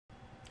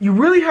you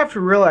really have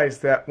to realize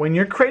that when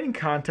you're creating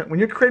content, when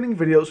you're creating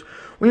videos,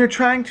 when you're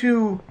trying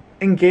to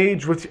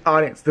engage with the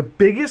audience, the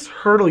biggest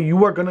hurdle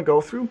you are going to go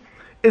through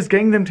is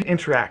getting them to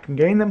interact and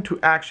getting them to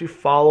actually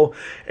follow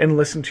and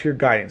listen to your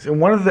guidance.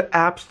 And one of the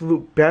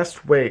absolute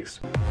best ways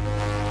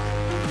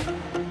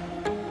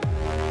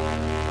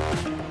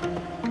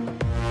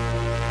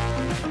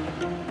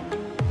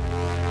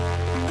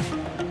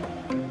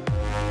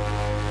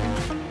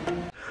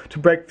to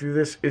break through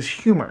this is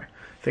humor.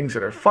 Things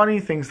that are funny,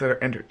 things that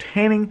are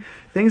entertaining,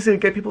 things that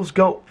get people's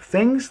goat,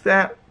 things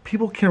that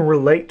people can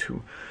relate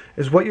to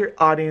is what your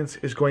audience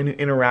is going to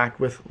interact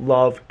with,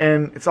 love,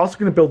 and it's also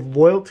going to build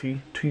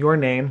loyalty to your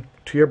name,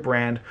 to your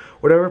brand,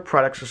 whatever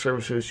products or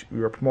services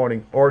you are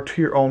promoting, or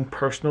to your own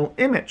personal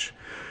image.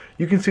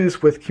 You can see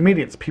this with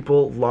comedians.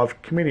 People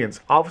love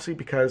comedians, obviously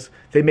because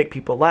they make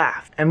people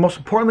laugh, and most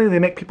importantly, they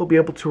make people be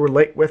able to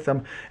relate with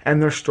them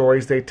and their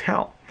stories they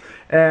tell.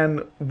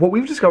 And what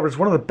we've discovered is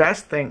one of the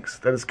best things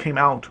that has came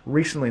out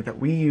recently that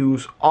we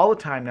use all the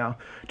time now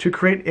to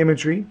create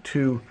imagery,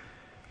 to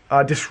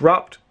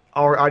disrupt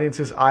our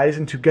audience's eyes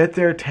and to get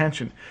their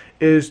attention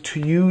is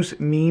to use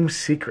meme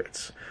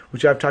secrets,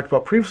 which I've talked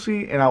about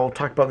previously and I will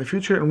talk about in the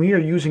future, and we are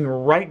using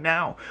right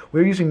now.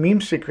 We're using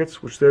meme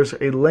secrets, which there's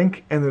a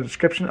link in the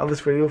description of this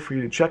video for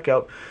you to check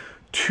out,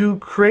 to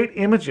create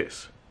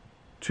images,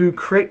 to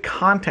create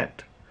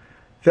content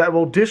that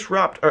will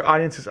disrupt our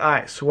audience's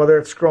eyes. So whether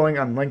it's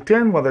scrolling on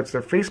LinkedIn, whether it's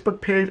their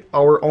Facebook page,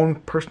 our own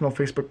personal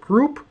Facebook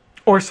group,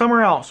 or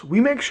somewhere else, we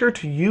make sure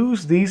to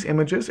use these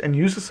images and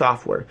use the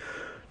software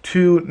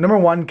to, number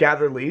one,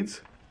 gather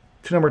leads,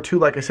 to number two,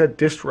 like I said,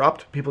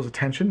 disrupt people's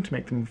attention to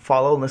make them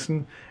follow,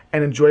 listen,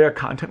 and enjoy our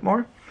content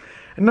more,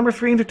 and number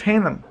three,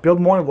 entertain them,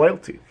 build more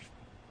loyalty.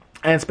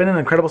 And it's been an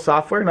incredible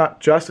software. Not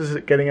just is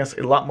it getting us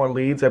a lot more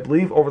leads, I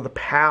believe over the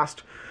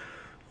past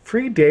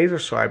 3 days or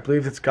so, I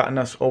believe it's gotten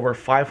us over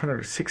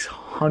 500 or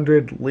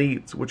 600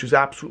 leads, which is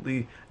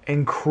absolutely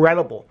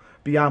incredible,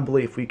 beyond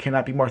belief. We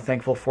cannot be more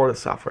thankful for the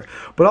software.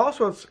 But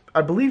also, it's,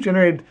 I believe,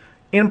 generated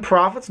in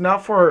profits,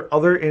 not for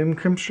other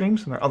income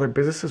streams and other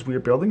businesses we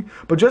are building,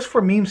 but just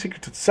for Meme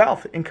Secrets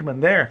itself, the income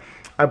in there,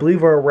 I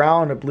believe we're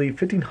around,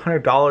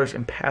 $1,500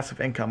 in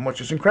passive income,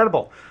 which is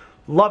incredible.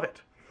 Love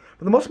it.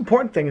 But the most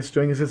important thing it's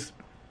doing is it's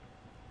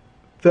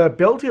the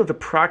ability of the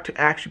product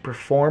to actually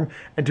perform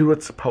and do what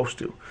it's supposed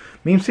to.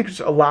 Meme Secrets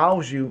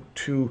allows you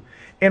to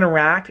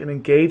interact and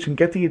engage and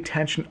get the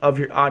attention of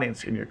your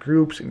audience in your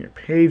groups, in your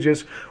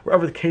pages,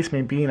 wherever the case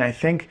may be. And I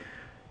think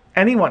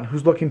anyone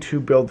who's looking to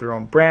build their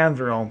own brand,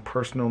 their own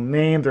personal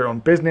name, their own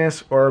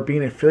business, or be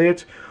an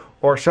affiliate,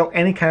 or sell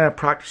any kind of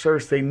product or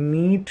service, they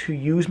need to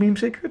use Meme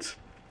Secrets.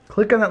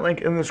 Click on that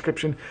link in the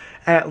description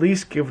and at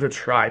least give it a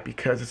try,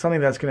 because it's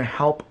something that's going to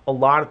help a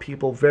lot of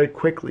people very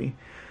quickly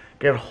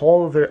get a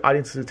hold of their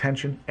audience's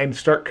attention and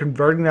start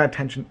converting that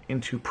attention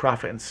into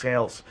profit and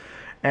sales.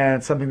 And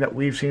it's something that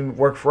we've seen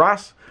work for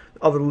us.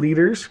 Other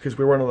leaders, because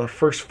we're one of the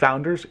first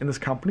founders in this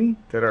company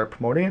that are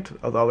promoting it,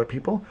 of other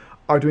people,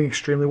 are doing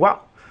extremely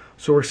well.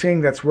 So we're seeing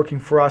that's working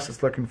for us,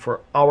 it's working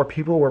for our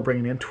people we're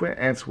bringing into it,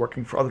 and it's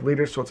working for other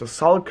leaders. So it's a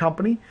solid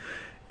company.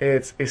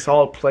 It's a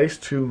solid place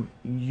to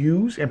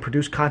use and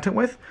produce content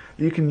with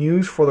that you can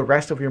use for the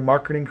rest of your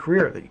marketing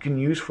career, that you can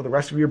use for the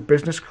rest of your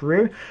business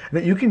career, and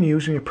that you can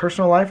use in your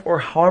personal life or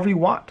however you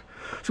want.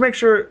 So make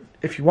sure,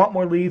 if you want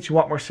more leads, you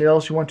want more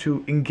sales, you want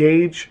to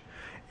engage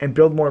and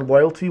build more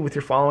loyalty with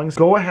your followings,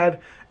 go ahead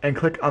and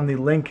click on the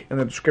link in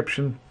the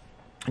description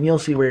and you'll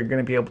see where you're going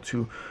to be able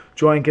to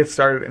join, get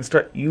started, and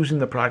start using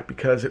the product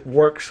because it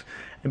works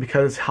and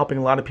because it's helping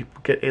a lot of people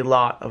get a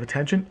lot of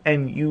attention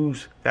and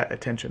use that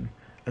attention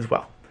as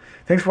well.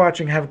 Thanks for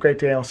watching. Have a great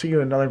day. I'll see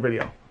you in another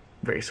video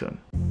very soon.